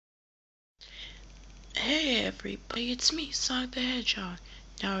Hey everybody, it's me, Sonic the Hedgehog.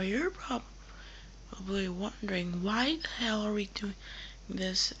 Now you're probably wondering why the hell are we doing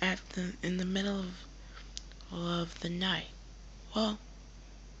this in the middle of the night? Well,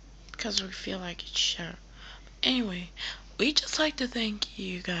 because we feel like it's shadow. Anyway, we just like to thank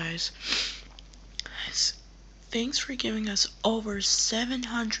you guys. Thanks for giving us over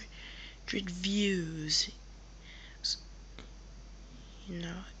 700 views. You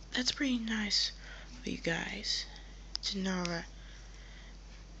know, that's pretty nice of you guys to know that.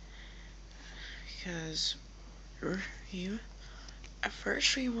 Because at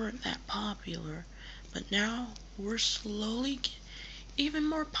first we weren't that popular, but now we're slowly getting even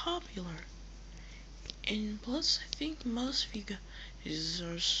more popular. And plus, I think most of you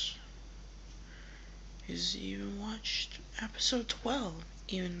guys even watched episode 12,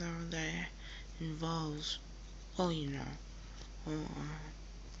 even though that involves, well, you know,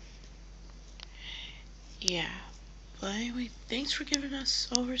 yeah. But anyway, thanks for giving us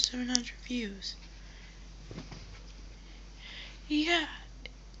over 700 views. Yeah,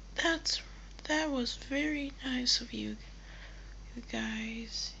 that was very nice of you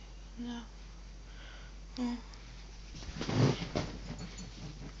guys. You know. Oh.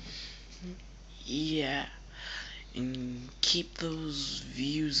 Yeah, and keep those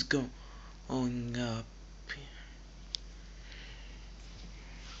views going up.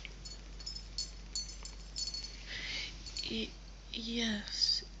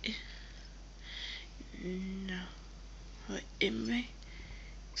 Yes. No. But it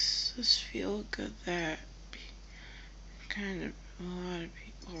makes us feel good that kind of a lot of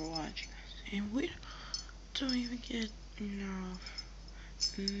people are watching us. And we don't even get,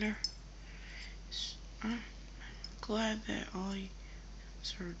 nervous. I'm glad that all you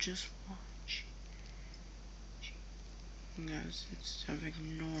are just watching us instead of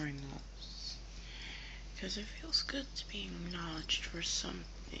ignoring us. Because it feels good to be acknowledged for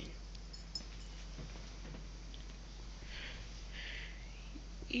something.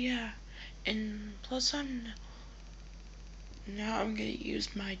 Yeah, and plus I'm gonna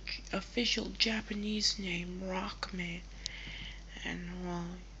use my official Japanese name, Rockman. And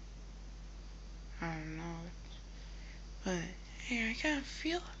well, I don't know, but hey, I kind of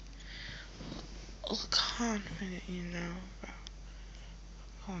feel confident, about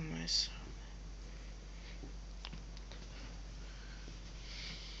calling myself.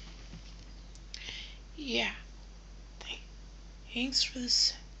 Yeah, thanks for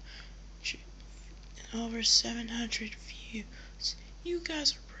this over 700 views. You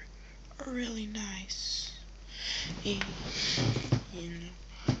guys are really nice. And,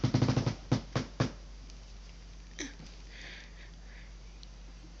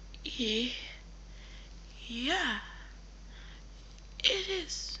 yeah, it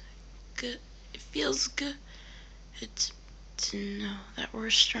is good. It feels good to know that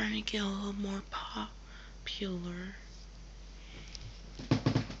we're starting to get a little more popular.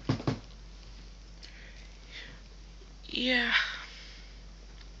 Yeah,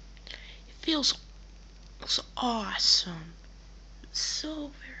 it feels awesome.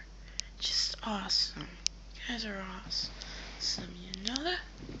 So very, just awesome. You guys are awesome. You know that?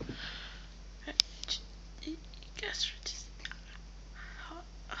 You guys are just.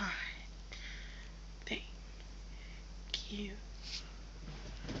 Thank you.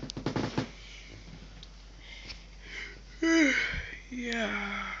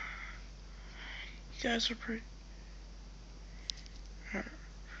 Yeah. You guys are pretty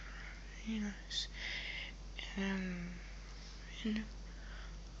nice. And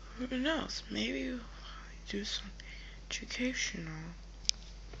who knows? Maybe we'll do some educational.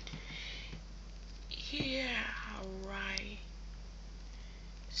 Yeah, right.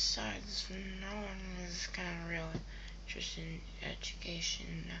 Besides, no one is kind of really interested in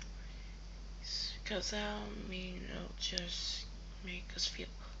education. Because that'll mean it'll just make us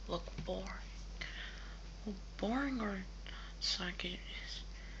look boring. Well, boring or like it's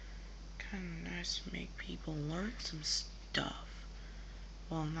kind of nice to make people learn some stuff.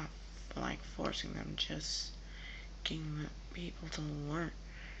 Well, not like forcing them, just getting people to learn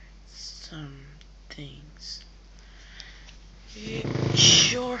some things.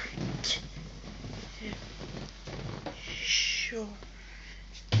 Short. Sure.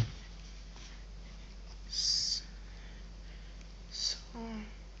 So,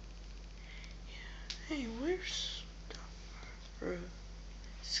 yeah. Hey, where's the road?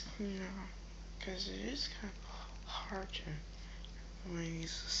 No, because it is kind of hard to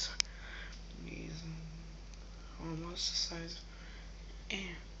use these almost the size of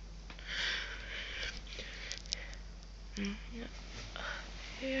ant.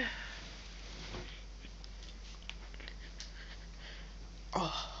 Yeah.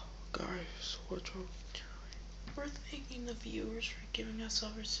 wardrobe. We're thanking the viewers for giving us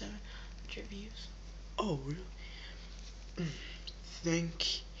over 700 views. Oh, really?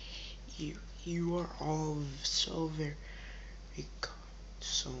 Thank you. You are all so very kind.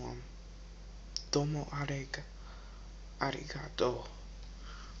 So, domo arigato.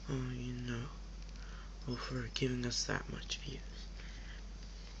 For giving us that much views.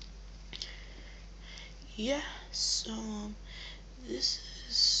 Yeah, so, this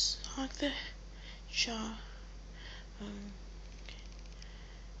is like the shot,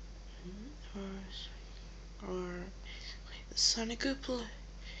 or Sonic Hoople.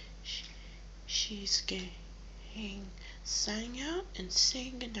 She's getting signing out and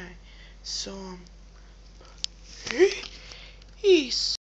saying goodnight. So, peace.